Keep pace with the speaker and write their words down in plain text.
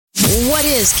What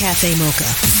is Cafe Mocha?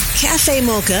 Cafe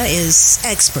Mocha is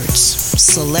experts,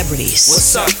 celebrities.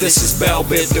 What's up? This is Belle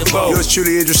Biv DeVoe. Yours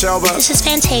truly, Idris Elba. This is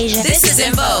Fantasia. This is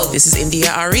En Vogue. This is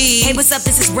India Ari. Hey, what's up?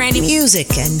 This is Brandy.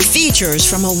 Music and features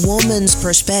from a woman's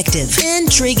perspective.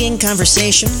 Intriguing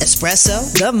conversation, espresso,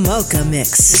 the Mocha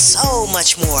Mix. So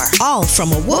much more. All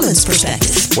from a woman's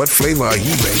perspective. What flavor are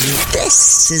you, baby?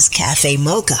 This is Cafe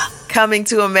Mocha. Coming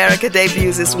to America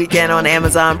debuts this weekend on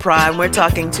Amazon Prime. We're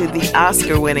talking to the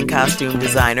Oscar-winning costume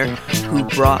designer who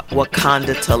brought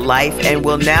Wakanda to life and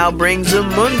will now bring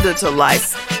Zamunda to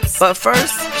life. But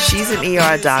first, she's an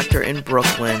ER doctor in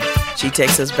Brooklyn. She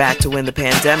takes us back to when the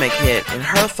pandemic hit and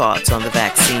her thoughts on the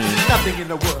vaccine. Nothing in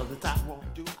the world that I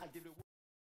won't do.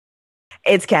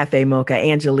 It's Cafe Mocha,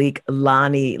 Angelique,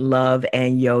 Lonnie, Love,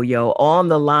 and Yo-Yo. On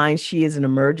the line, she is an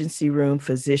emergency room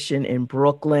physician in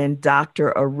Brooklyn, Dr.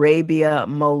 Arabia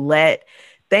Mollett.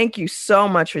 Thank you so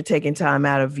much for taking time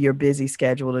out of your busy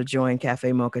schedule to join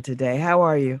Cafe Mocha today. How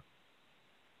are you?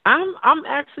 I'm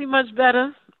actually much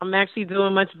better. I'm actually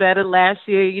doing much better. Last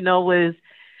year,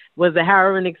 was a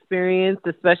harrowing experience,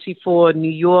 especially for New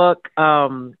York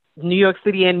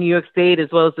City and New York State, as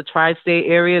well as the tri-state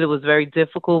area. It was very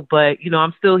difficult, but,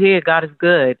 I'm still here. God is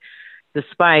good,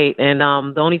 despite. And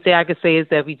the only thing I could say is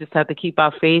that we just have to keep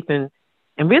our faith and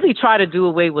really try to do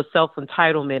away with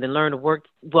self-entitlement and learn to work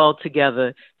well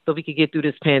together so we could get through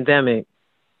this pandemic.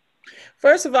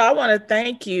 First of all, I want to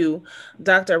thank you,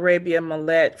 Dr. Arabia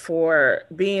Mollett, for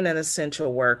being an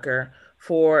essential worker,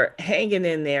 for hanging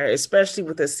in there, especially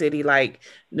with a city like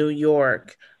New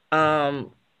York.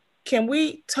 Can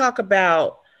we talk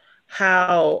about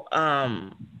how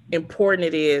important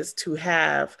it is to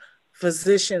have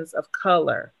physicians of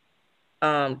color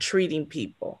treating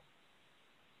people?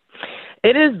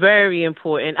 It is very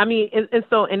important. I mean, it's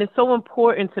so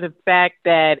important to the fact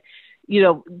that,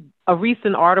 a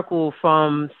recent article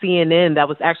from CNN that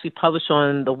was actually published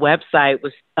on the website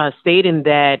was stating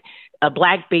that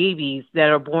Black babies that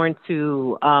are born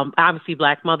to obviously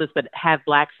Black mothers but have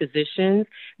Black physicians,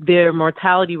 their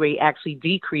mortality rate actually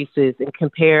decreases and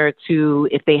compared to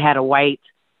if they had a white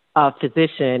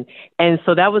physician. And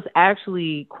so that was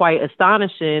actually quite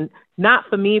astonishing, not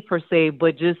for me per se,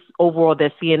 but just overall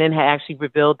that CNN had actually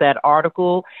revealed that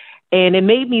article. And it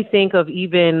made me think of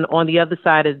even on the other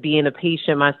side as being a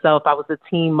patient myself. I was a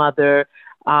teen mother,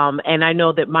 and I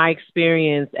know that my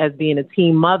experience as being a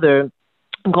teen mother,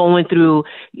 going through,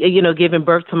 giving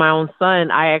birth to my own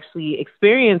son, I actually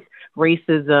experienced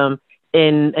racism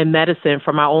in medicine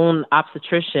from my own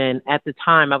obstetrician. At the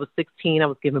time, I was 16, I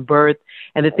was giving birth,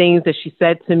 and the things that she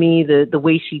said to me, the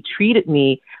way she treated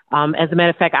me, as a matter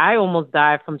of fact, I almost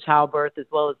died from childbirth as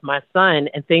well as my son,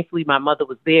 and thankfully my mother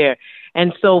was there.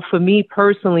 And so for me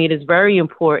personally, it is very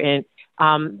important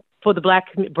for the Black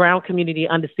brown community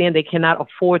to understand they cannot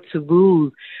afford to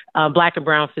lose Black and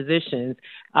brown physicians.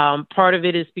 Part of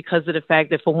it is because of the fact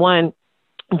that, for one,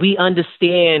 we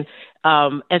understand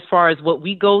as far as what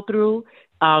we go through,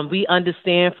 we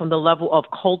understand from the level of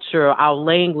culture, our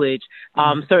language,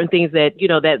 certain things that,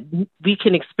 that we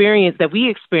can experience, that we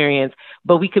experience,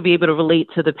 but we could be able to relate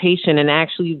to the patient and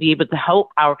actually be able to help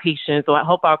our patients or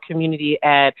help our community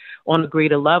on a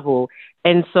greater level.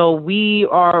 And so we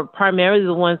are primarily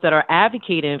the ones that are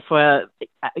advocating for,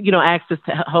 access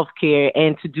to healthcare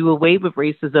and to do away with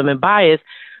racism and bias.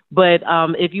 But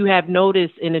if you have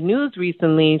noticed in the news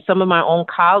recently, some of my own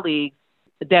colleagues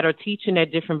that are teaching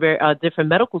at different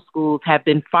medical schools have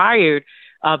been fired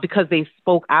because they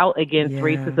spoke out against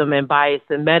racism and bias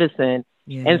in medicine.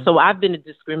 Yeah. And so I've been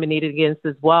discriminated against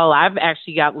as well. I've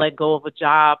actually got let go of a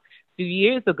job 2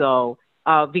 years ago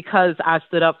because I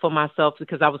stood up for myself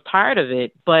because I was tired of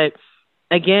it. But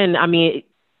again, I mean,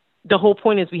 the whole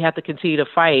point is we have to continue to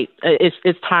fight.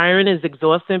 It's tiring, it's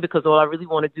exhausting because all I really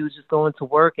want to do is just go into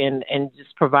work and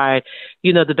just provide,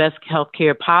 the best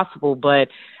healthcare possible. But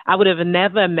I would have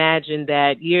never imagined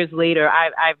that years later,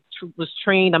 I was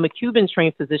trained, I'm a Cuban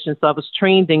trained physician, so I was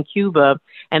trained in Cuba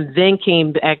and then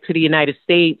came back to the United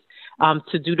States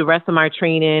to do the rest of my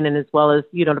training and as well as,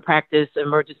 to practice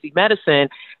emergency medicine.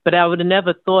 But I would have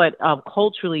never thought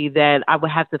culturally that I would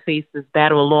have to face this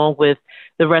battle along with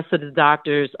the rest of the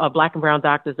doctors, Black and brown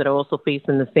doctors that are also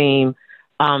facing the same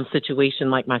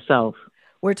situation like myself.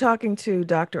 We're talking to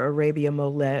Dr. Arabia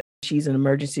Mollett. She's an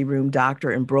emergency room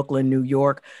doctor in Brooklyn, New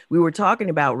York. We were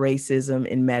talking about racism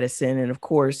in medicine. And of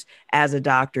course, as a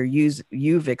doctor,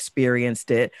 you've experienced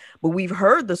it. But we've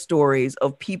heard the stories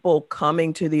of people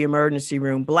coming to the emergency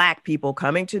room, Black people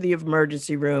coming to the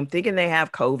emergency room, thinking they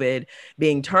have COVID,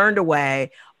 being turned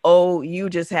away. Oh, you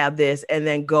just have this, and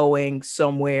then going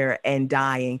somewhere and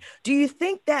dying. Do you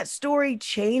think that story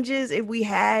changes if we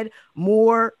had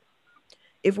more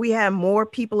if we have more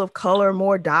people of color,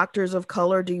 more doctors of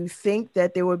color, do you think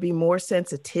that there would be more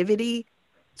sensitivity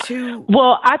to?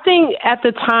 Well, I think at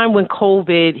the time when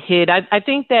COVID hit, I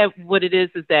think that what it is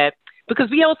that because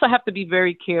we also have to be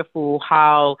very careful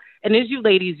how, and as you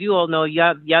ladies, you all know,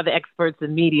 y'all the experts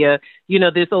in media, you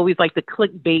know, there's always like the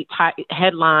clickbait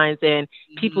headlines and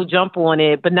people jump on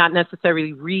it, but not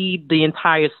necessarily read the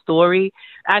entire story.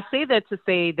 I say that to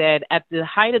say that at the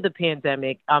height of the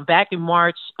pandemic, back in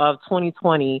March of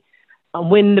 2020,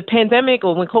 when the pandemic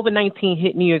or when COVID-19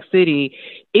 hit New York City,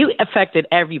 it affected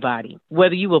everybody,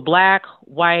 whether you were Black,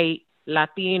 white,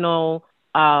 Latino,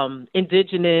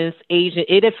 Indigenous, Asian,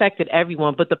 it affected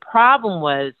everyone. But the problem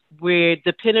was where,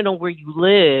 depending on where you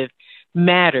live,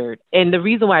 mattered. And the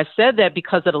reason why I said that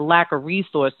because of the lack of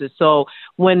resources. So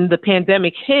when the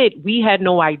pandemic hit, we had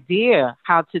no idea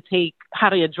how to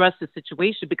address the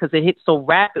situation because it hit so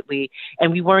rapidly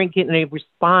and we weren't getting a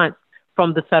response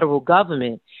from the federal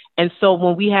government. And so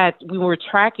when we were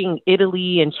tracking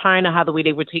Italy and China, how the way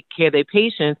they would take care of their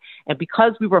patients. And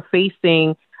because we were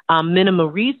facing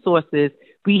minimum resources,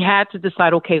 we had to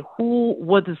decide, okay, who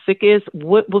was the sickest?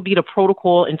 What would be the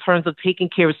protocol in terms of taking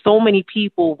care of so many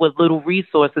people with little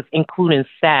resources, including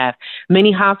staff?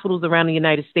 Many hospitals around the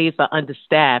United States are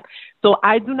understaffed. So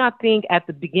I do not think at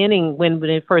the beginning, when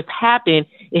it first happened,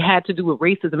 it had to do with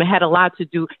racism. It had a lot to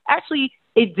do, actually,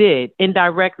 it did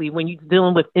indirectly when you're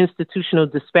dealing with institutional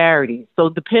disparities. So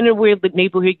depending on where the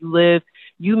neighborhood you live,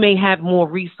 you may have more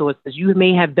resources. You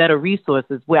may have better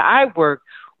resources. Where I work,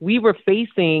 we were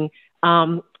facing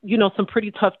some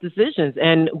pretty tough decisions.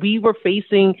 And we were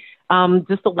facing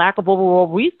just a lack of overall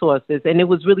resources. And it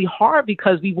was really hard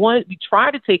because we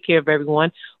tried to take care of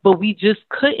everyone, but we just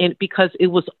couldn't because it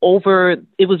was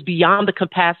beyond the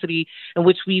capacity in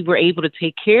which we were able to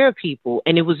take care of people.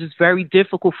 And it was just very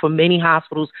difficult for many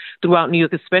hospitals throughout New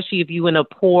York, especially if you in a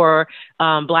poor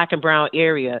Black and brown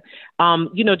area.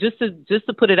 Just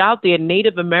to put it out there,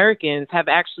 Native Americans have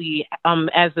actually,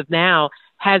 as of now,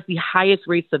 has the highest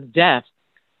rates of death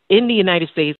in the United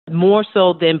States, more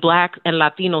so than Black and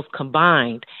Latinos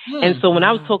combined. And so when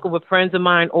I was talking with friends of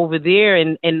mine over there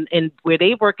and where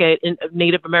they work at in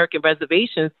Native American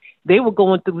reservations, they were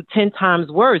going through 10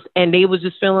 times worse. And they was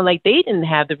just feeling like they didn't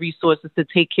have the resources to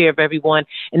take care of everyone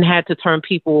and had to turn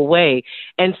people away.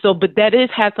 And so, but that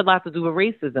has a lot to do with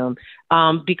racism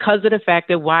because of the fact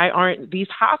that why aren't these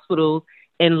hospitals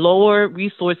in lower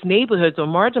resource neighborhoods or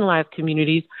marginalized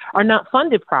communities are not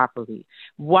funded properly?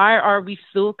 Why are we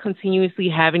still continuously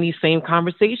having these same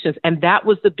conversations? And that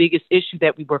was the biggest issue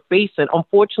that we were facing.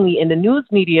 Unfortunately, in the news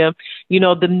media,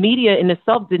 the media in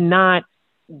itself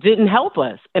didn't help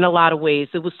us in a lot of ways.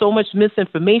 There was so much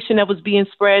misinformation that was being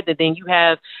spread that then you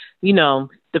have,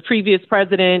 the previous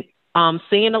president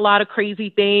saying a lot of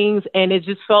crazy things. And it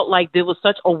just felt like there was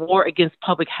such a war against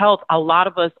public health. A lot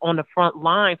of us on the front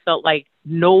line felt like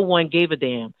no one gave a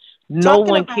damn. No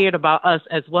one cared about us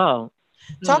as well.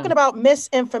 Talking about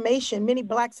misinformation, many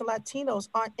Blacks and Latinos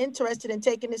aren't interested in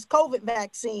taking this COVID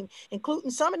vaccine, including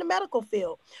some in the medical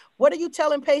field. What are you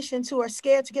telling patients who are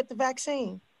scared to get the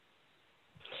vaccine?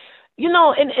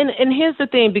 And here's the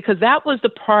thing, because that was the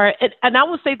part, and I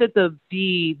would say that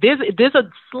there's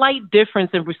a slight difference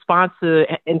in response to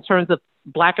in terms of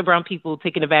Black and brown people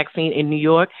taking the vaccine in New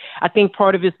York. I think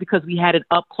part of it is because we had it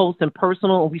up close and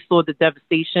personal, and we saw the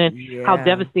devastation, how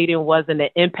devastating it was, and the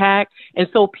impact. And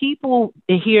so people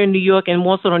here in New York and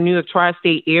more so the New York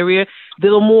tri-state area,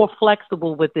 they're more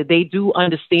flexible with it. They do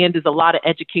understand there's a lot of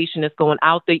education that's going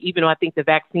out there, even though I think the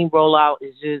vaccine rollout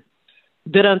is just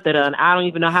dun-dun. I don't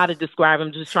even know how to describe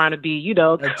them. Just trying to be, a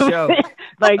joke.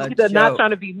 Not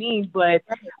trying to be mean, but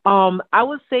I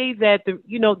would say that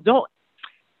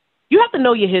you have to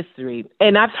know your history.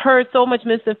 And I've heard so much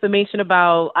misinformation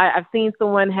about. I've seen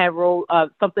someone have wrote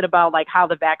something about like how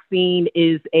the vaccine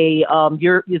is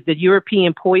the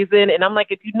European poison, and I'm like,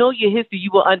 if you know your history,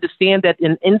 you will understand that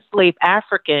an enslaved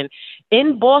African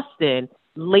in Boston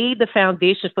laid the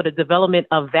foundation for the development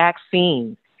of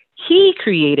vaccines. He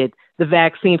created the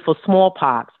vaccine for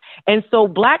smallpox. And so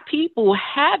Black people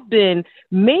have been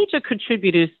major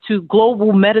contributors to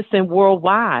global medicine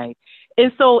worldwide.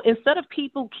 And so instead of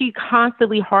people keep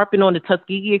constantly harping on the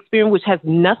Tuskegee experience, which has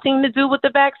nothing to do with the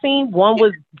vaccine, one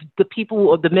was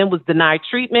the men was denied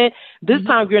treatment. This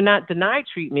time you're not denied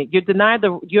treatment. You're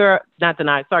not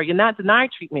denied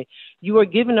treatment. You are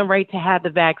given the right to have the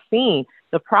vaccine.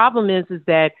 The problem is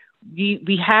that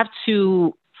we have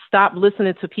to stop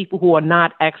listening to people who are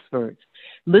not experts.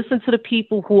 Listen to the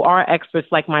people who are experts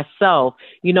like myself.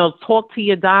 Talk to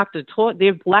your doctor. There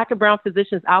are Black and brown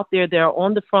physicians out there that are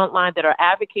on the front line that are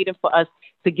advocating for us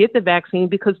to get the vaccine,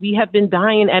 because we have been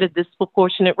dying at a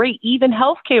disproportionate rate. Even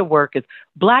healthcare workers,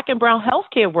 Black and brown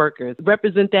healthcare workers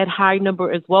represent that high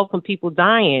number as well from people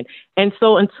dying. And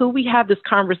so until we have this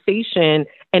conversation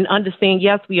and understand,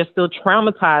 yes, we are still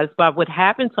traumatized by what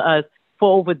happened to us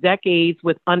for over decades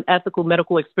with unethical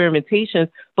medical experimentations,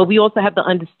 but we also have to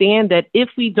understand that if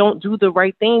we don't do the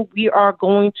right thing, we are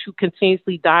going to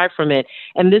continuously die from it.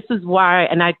 And this is why,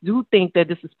 and I do think that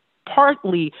this is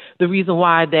partly the reason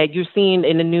why that you're seeing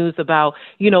in the news about,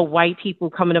 white people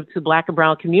coming up to Black and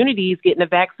brown communities getting a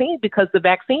vaccine, because the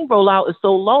vaccine rollout is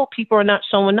so low, people are not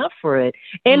showing up for it.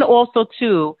 And also,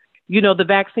 too, the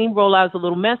vaccine rollout is a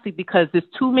little messy because there's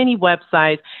too many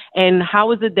websites. And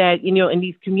how is it that, in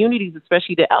these communities,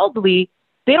 especially the elderly,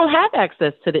 they don't have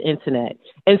access to the internet?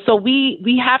 And so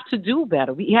we have to do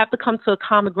better. We have to come to a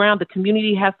common ground. The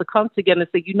community has to come together and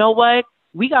say, you know what?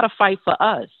 We got to fight for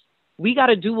us. We got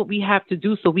to do what we have to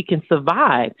do so we can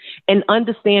survive and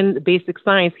understand the basic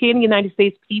science. Here in the United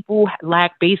States, people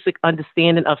lack basic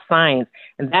understanding of science.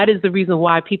 And that is the reason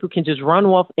why people can just run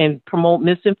off and promote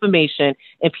misinformation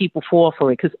and people fall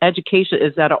for it, because education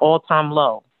is at an all-time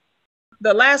low.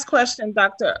 The last question,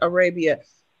 Dr. Arabia,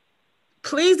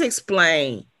 please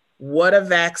explain what a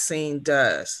vaccine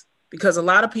does, because a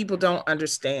lot of people don't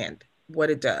understand what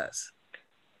it does.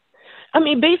 I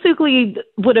mean, basically,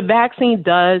 what a vaccine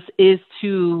does is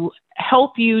to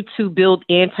help you to build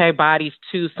antibodies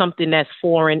to something that's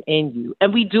foreign in you.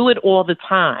 And we do it all the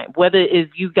time, whether it's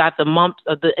you got the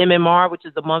MMR, which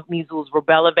is the mumps, measles,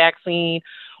 rubella vaccine,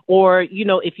 or,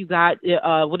 if you got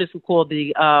what is it called,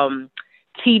 the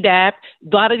Tdap.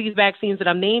 A lot of these vaccines that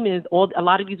I'm naming a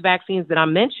lot of these vaccines that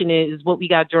I'm mentioning is what we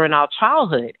got during our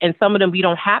childhood. And some of them we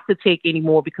don't have to take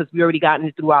anymore because we already gotten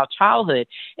it through our childhood.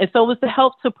 And so it's to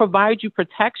help to provide you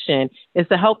protection. It's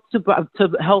to help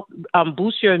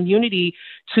boost your immunity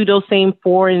to those same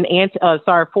foreign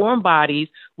bodies,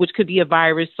 which could be a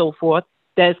virus, so forth,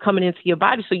 that is coming into your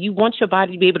body. So you want your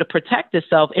body to be able to protect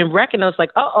itself and recognize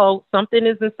like, something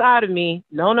is inside of me.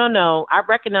 No. I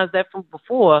recognize that from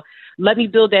before. Let me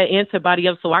build that antibody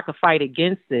up so I can fight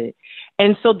against it.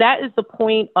 And so that is the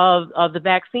point of the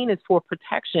vaccine, is for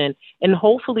protection. And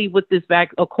hopefully with this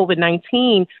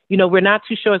COVID-19, we're not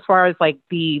too sure as far as like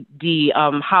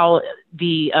how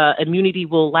the immunity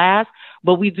will last,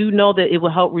 but we do know that it will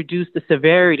help reduce the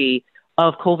severity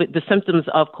of the symptoms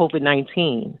of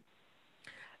COVID-19.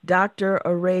 Dr.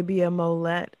 Arabia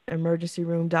Mollett, emergency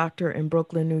room doctor in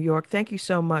Brooklyn, New York. Thank you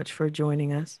so much for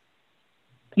joining us.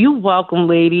 You're welcome,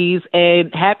 ladies,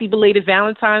 and happy belated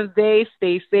Valentine's Day.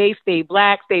 Stay safe, stay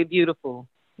Black, stay beautiful.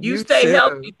 You stay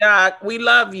healthy, Doc. We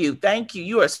love you. Thank you.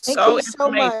 You are so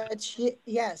much.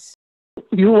 Yes.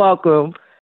 You're welcome.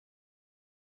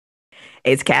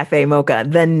 It's Cafe Mocha.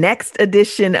 The next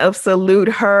edition of Salute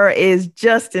Her is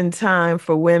just in time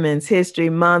for Women's History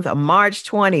Month, March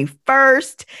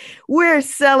 21st. We're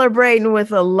celebrating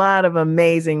with a lot of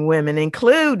amazing women,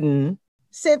 including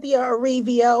Cynthia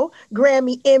Erivo,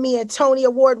 Grammy, Emmy, and Tony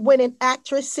Award-winning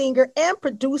actress, singer, and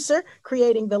producer,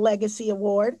 creating the Legacy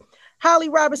Award. Holly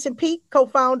Robinson Peake,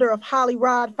 co-founder of Holly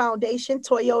Rod Foundation,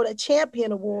 Toyota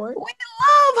Champion Award. We love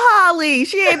Holly.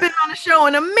 She ain't been on the show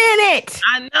in a minute.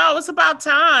 I know, it's about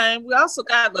time. We also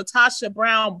got Latasha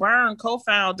Brown Byrne,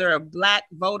 co-founder of Black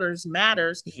Voters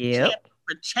Matters, Champion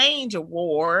for Change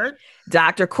Award.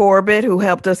 Dr. Corbett, who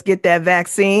helped us get that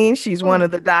vaccine. She's one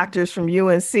of the doctors from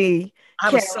UNC. I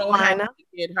was so happy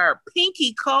to get her.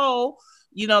 Pinky Cole,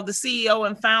 the CEO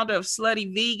and founder of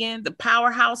Slutty Vegan, the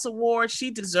Powerhouse Award.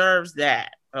 She deserves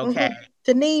that. Okay.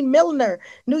 Deneen Milner,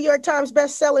 New York Times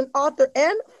bestselling author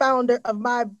and founder of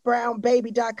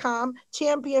MyBrownBaby.com,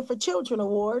 Champion for Children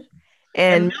Award.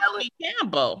 And Melanie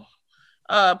Campbell,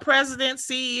 president,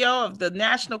 CEO of the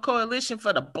National Coalition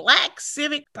for the Black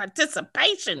Civic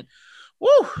Participation.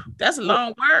 Woo, that's a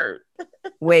long word.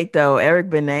 Wait, though, Eric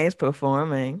Benet is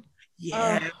performing.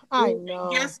 Yeah, I know.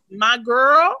 Yes, my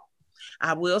girl,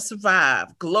 I Will Survive.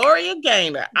 Gloria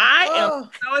Gaynor. I am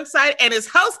so excited. And it's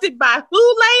hosted by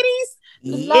who,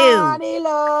 ladies? Lonnie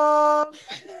Love.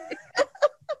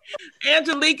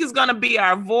 Angelique is going to be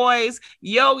our voice.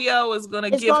 Yo-Yo is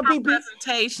going to give her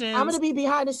presentation. I'm going to be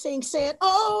behind the scenes saying, as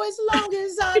long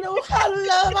as I know how to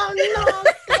love, I know I'm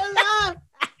still alive.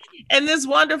 And this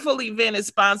wonderful event is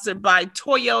sponsored by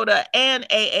Toyota and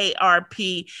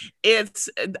AARP. It's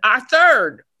our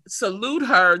third Salute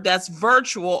Her, that's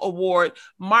virtual award,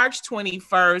 March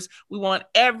 21st. We want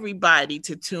everybody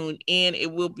to tune in.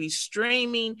 It will be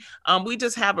streaming. We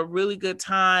just have a really good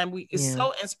time. It's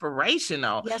so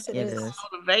inspirational. Yes, it is.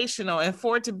 Motivational. And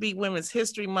for it to be Women's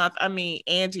History Month, I mean,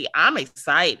 Angie, I'm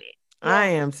excited. I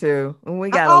am too. And we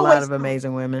got a lot of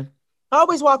amazing women. I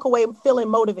always walk away feeling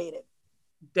motivated.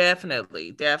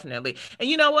 Definitely. And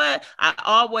you know what? I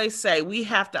always say we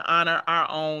have to honor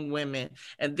our own women.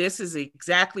 And this is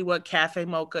exactly what Cafe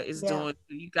Mocha is doing.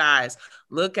 You guys,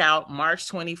 look out, March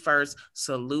 21st,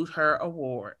 Salute Her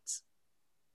Awards.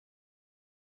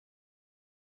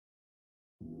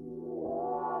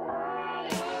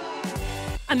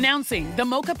 Announcing the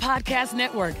Mocha Podcast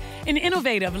Network, an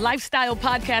innovative lifestyle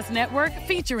podcast network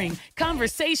featuring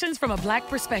conversations from a Black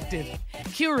perspective.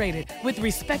 Curated with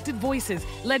respected voices,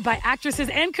 led by actresses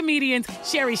and comedians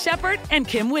Sherry Shepard and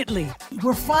Kim Whitley.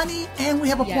 We're funny and we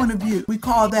have a point of view. We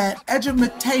call that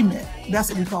edutainment. That's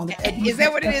what we call it. Is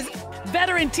that what it is?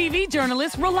 Veteran TV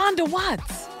journalist Rolanda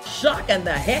Watts. Shocking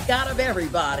the heck out of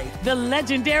everybody. The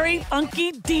legendary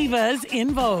Funky Divas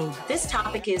in Vogue. This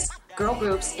topic is girl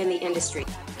groups in the industry.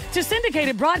 To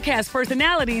syndicated broadcast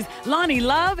personalities Lonnie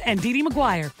Love and Dee Dee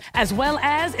McGuire, as well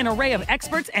as an array of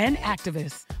experts and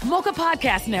activists. Mocha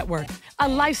Podcast Network, a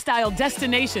lifestyle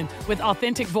destination with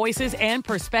authentic voices and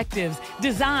perspectives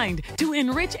designed to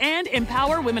enrich and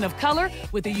empower women of color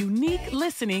with a unique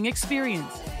listening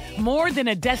experience. More than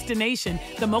a destination,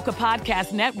 the Mocha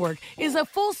Podcast Network is a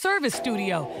full-service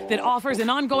studio that offers an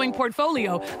ongoing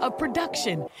portfolio of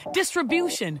production,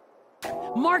 distribution,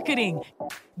 marketing,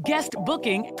 guest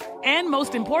booking, and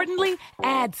most importantly,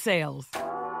 ad sales.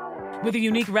 With a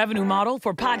unique revenue model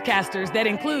for podcasters that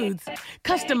includes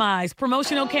customized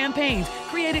promotional campaigns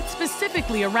created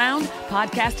specifically around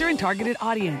podcaster and targeted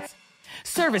audience,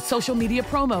 service social media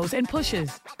promos and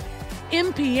pushes,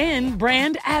 MPN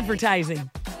brand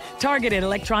advertising, targeted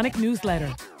electronic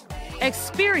newsletter,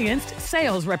 experienced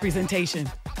sales representation.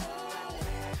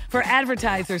 For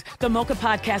advertisers, the Mocha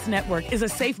Podcast Network is a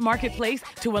safe marketplace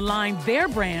to align their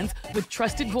brands with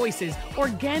trusted voices,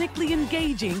 organically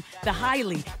engaging the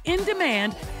highly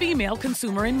in-demand female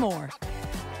consumer and more.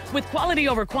 With quality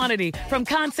over quantity, from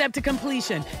concept to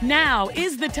completion, now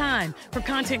is the time for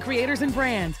content creators and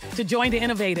brands to join the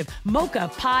innovative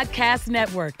Mocha Podcast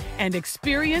Network and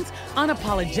experience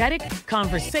unapologetic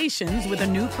conversations with a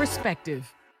new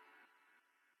perspective.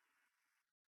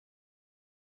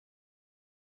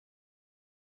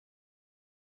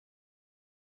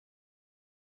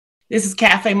 This is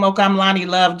Cafe Mocha. I'm Lonnie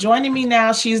Love. Joining me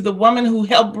now, she's the woman who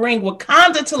helped bring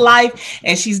Wakanda to life,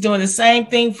 and she's doing the same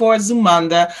thing for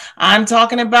Zamunda. I'm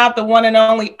talking about the one and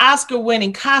only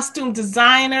Oscar-winning costume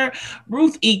designer,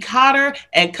 Ruth E. Cotter,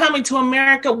 and coming to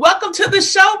America. Welcome to the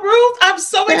show, Ruth. I'm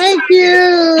so excited. Thank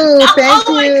you. Thank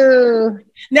you.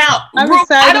 Now, I'm Ruth,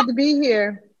 excited to be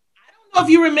here. I don't know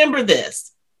if you remember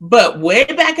this, but way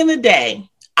back in the day,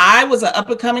 I was an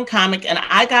up-and-coming comic, and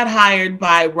I got hired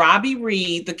by Robbie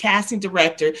Reed, the casting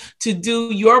director, to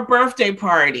do your birthday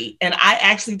party. And I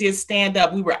actually did stand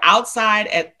up. We were outside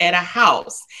at a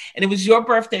house, and it was your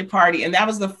birthday party. And that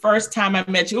was the first time I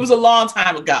met you. It was a long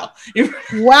time ago.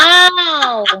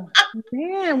 Wow.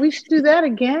 Man, we should do that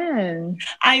again.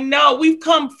 I know. We've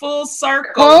come full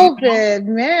circle. COVID,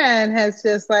 man, has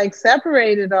just like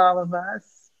separated all of us.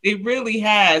 It really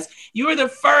has. You are the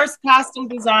first costume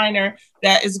designer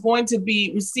that is going to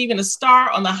be receiving a star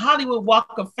on the Hollywood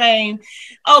Walk of Fame.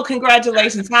 Oh,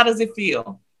 congratulations. How does it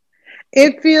feel?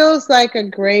 It feels like a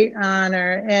great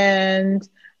honor. And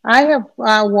I have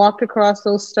walked across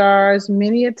those stars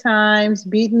many a times,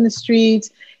 beating the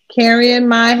streets, carrying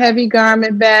my heavy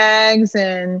garment bags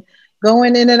and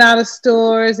going in and out of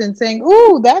stores and saying,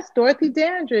 ooh, that's Dorothy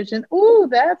Dandridge. And ooh,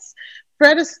 that's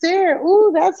Fred Astaire.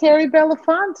 Ooh, that's Harry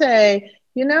Belafonte.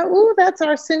 You know, ooh, that's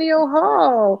Arsenio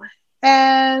Hall.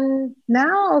 And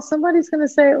now somebody's going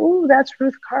to say, ooh, that's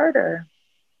Ruth Carter.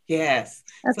 Yes.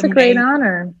 That's a great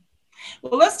honor.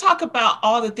 Well, let's talk about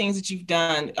all the things that you've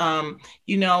done.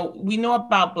 You know, we know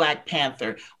about Black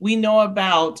Panther. We know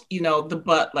about, you know, The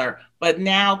Butler. But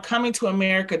now Coming to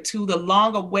America 2, the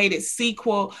long-awaited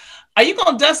sequel. Are you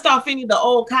going to dust off any of the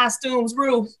old costumes,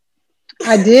 Ruth?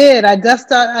 I did. I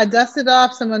dusted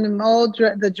off some of them old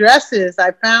the dresses.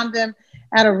 I found them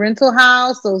at a rental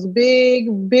house. Those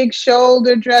big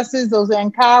shoulder dresses, those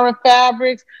Ankara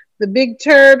fabrics, the big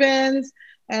turbans,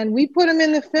 and we put them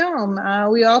in the film.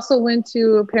 We also went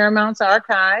to Paramount's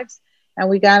archives and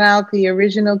we got out the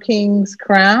original King's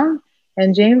crown.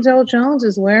 And James Earl Jones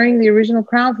is wearing the original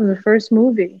crown from the first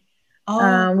movie.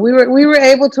 We were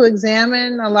able to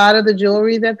examine a lot of the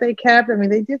jewelry that they kept. I mean,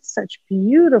 they did such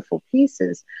beautiful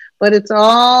pieces, but it's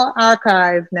all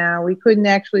archived now. We couldn't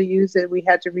actually use it. We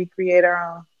had to recreate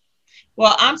our own.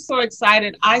 Well, I'm so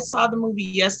excited. I saw the movie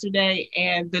yesterday,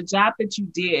 and the job that you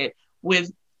did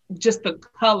with just the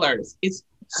colors, it's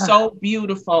so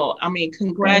beautiful. I mean,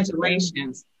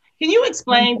 congratulations. Can you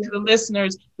explain to the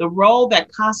listeners the role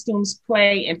that costumes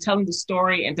play in telling the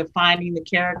story and defining the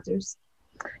characters?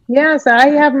 Yes, I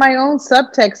have my own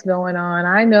subtext going on.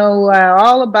 I know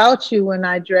all about you when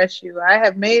I dress you. I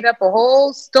have made up a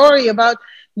whole story about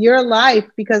your life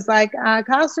because, like, a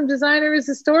costume designer is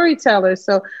a storyteller.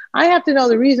 So I have to know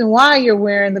the reason why you're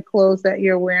wearing the clothes that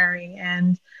you're wearing.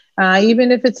 And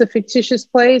even if it's a fictitious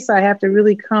place, I have to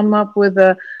really come up with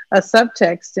a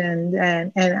subtext and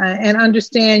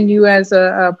understand you as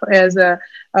a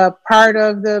part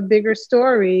of the bigger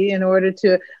story in order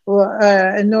to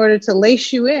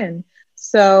lace you in.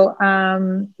 So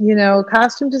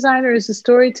costume designer is a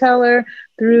storyteller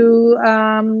through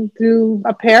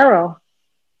apparel.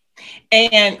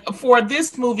 And for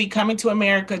this movie, Coming to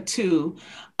America 2,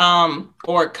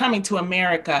 or Coming to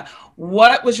America,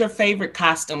 what was your favorite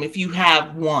costume, if you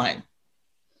have one?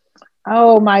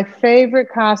 Oh, my favorite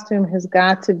costume has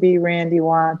got to be Randy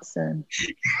Watson.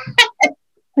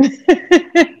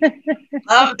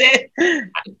 Loved it. I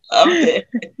loved it.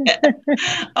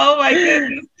 Oh my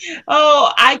goodness.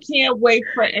 Oh, I can't wait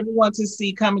for everyone to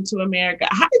see Coming to America.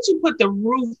 How did you put the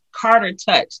Ruth Carter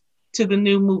touch to the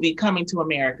new movie Coming to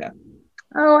America?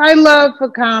 Oh, I love for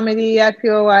comedy. I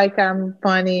feel like I'm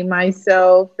funny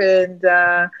myself, and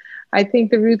I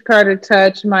think the Ruth Carter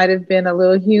touch might have been a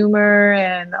little humor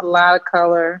and a lot of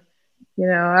color,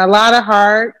 a lot of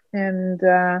heart, and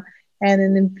an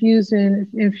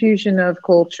infusion of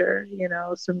culture.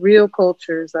 Some real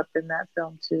cultures up in that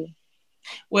film too.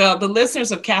 Well, the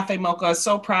listeners of Cafe Mocha are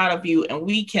so proud of you, and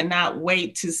we cannot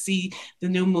wait to see the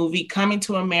new movie Coming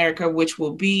to America, which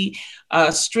will be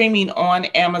streaming on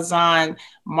Amazon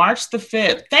March the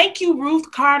 5th. Thank you, Ruth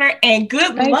Carter, and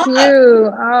good luck. Thank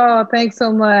you. Oh, thanks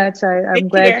so much. I'm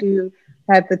glad you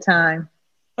had the time.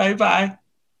 Bye-bye.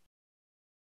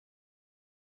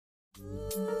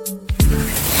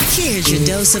 Here's your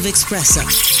dose of espresso.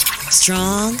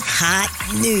 Strong, hot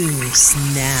news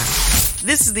now.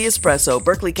 This is The Espresso.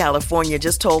 Berkeley, California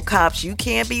just told cops you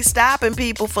can't be stopping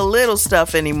people for little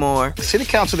stuff anymore. The city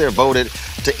council there voted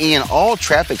to end all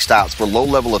traffic stops for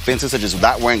low-level offenses such as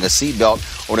not wearing a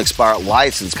seatbelt or an expired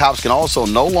license. Cops can also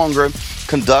no longer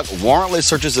conduct warrantless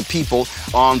searches of people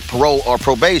on parole or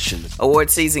probation. Award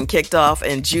season kicked off,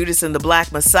 and Judas and the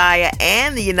Black Messiah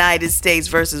and The United States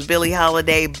versus Billie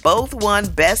Holiday both won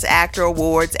Best Actor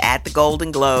awards at the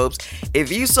Golden Globes. If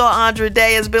you saw Andra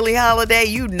Day as Billie Holiday,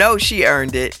 you know she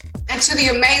earned it. And to the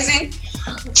amazing,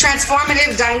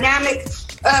 transformative, dynamic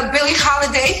Billie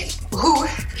Holiday, who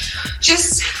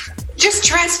just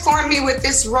transformed me with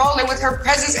this role and with her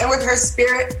presence and with her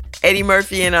spirit. Eddie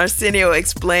Murphy and Arsenio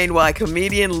explained why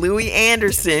comedian Louis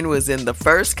Anderson was in the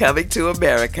first Coming to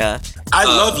America. I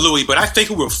love Louis, but I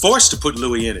think we were forced to put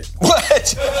Louis in it.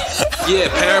 What? Yeah,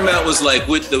 Paramount was like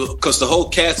because the whole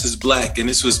cast is black, and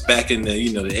this was back in the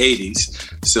the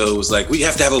 80s. So it was like, we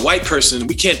have to have a white person.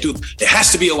 We can't it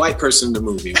has to be a white person in the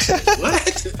movie.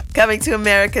 What? Coming to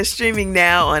America streaming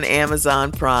now on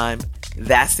Amazon Prime.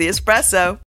 That's The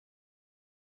Espresso.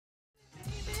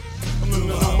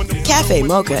 Cafe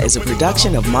Mocha is a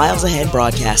production of Miles Ahead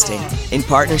Broadcasting in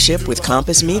partnership with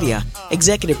Compass Media.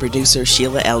 Executive producer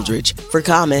Sheila Eldridge. For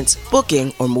comments,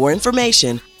 booking, or more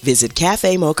information, visit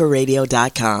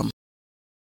cafemocharadio.com.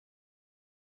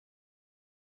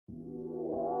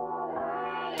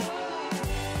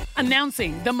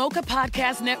 Announcing the Mocha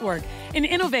Podcast Network, an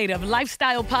innovative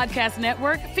lifestyle podcast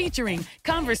network featuring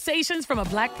conversations from a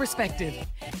Black perspective.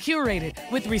 Curated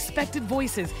with respected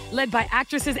voices, led by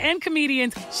actresses and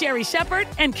comedians Sherry Shepard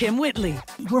and Kim Whitley.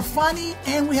 We're funny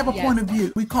and we have a point of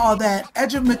view. We call that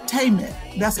edutainment.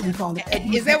 That's what we call it.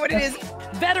 Is that what it is?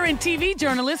 Veteran TV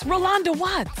journalist Rolanda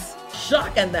Watts.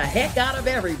 Shocking the heck out of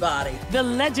everybody. The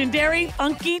legendary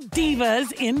Funky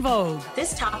Divas in Vogue.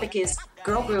 This topic is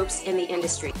girl groups in the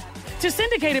industry. To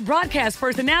syndicated broadcast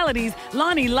personalities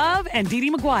Lonnie Love and Dee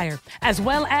Dee McGuire, as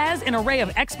well as an array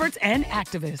of experts and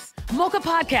activists. Mocha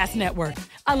Podcast Network,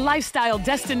 a lifestyle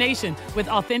destination with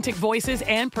authentic voices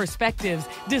and perspectives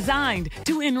designed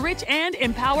to enrich and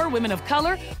empower women of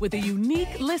color with a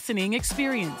unique listening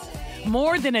experience.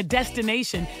 More than a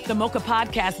destination, the Mocha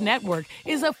Podcast Network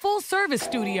is a full-service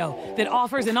studio that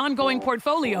offers an ongoing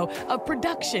portfolio of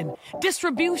production,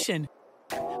 distribution,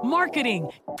 marketing,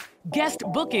 guest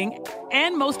booking,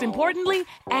 and most importantly,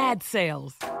 ad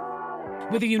sales.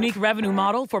 with a unique revenue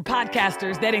model for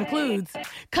podcasters that includes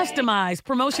customized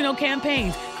promotional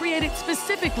campaigns created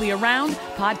specifically around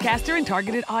podcaster and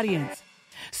targeted audience,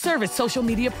 service social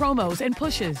media promos and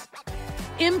pushes,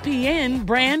 MPN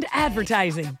brand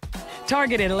advertising,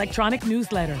 targeted electronic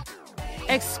newsletter,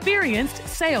 experienced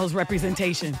sales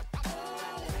representation.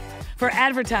 For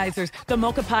advertisers, the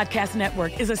Mocha Podcast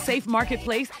Network is a safe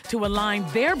marketplace to align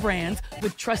their brands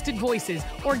with trusted voices,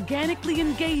 organically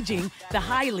engaging the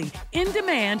highly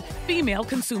in-demand female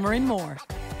consumer and more.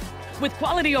 With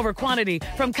quality over quantity,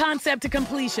 from concept to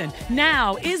completion,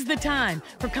 now is the time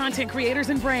for content creators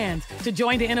and brands to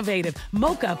join the innovative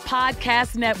Mocha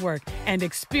Podcast Network and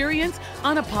experience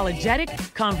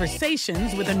unapologetic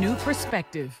conversations with a new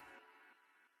perspective.